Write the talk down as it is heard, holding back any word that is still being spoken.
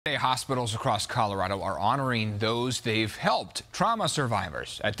hospitals across Colorado are honoring those they've helped, trauma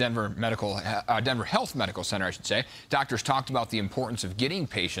survivors. At Denver Health Medical Center, I should say, doctors talked about the importance of getting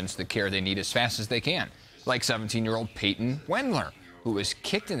patients the care they need as fast as they can, like 17-year-old Peyton Wendler, who was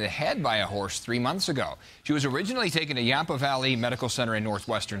kicked in the head by a horse 3 months ago. She was originally taken to Yampa Valley Medical Center in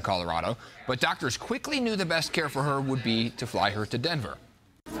northwestern Colorado, but doctors quickly knew the best care for her would be to fly her to Denver.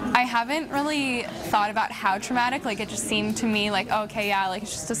 I haven't really thought about how traumatic, like it just seemed to me like, okay, yeah, like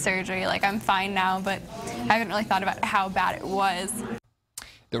it's just a surgery, like I'm fine now, but I haven't really thought about how bad it was.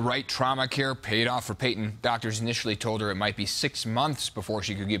 The right trauma care paid off for Peyton. Doctors initially told her it might be 6 months before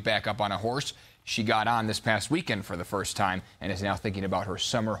she could get back up on a horse. She got on this past weekend for the first time and is now thinking about her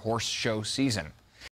summer horse show season.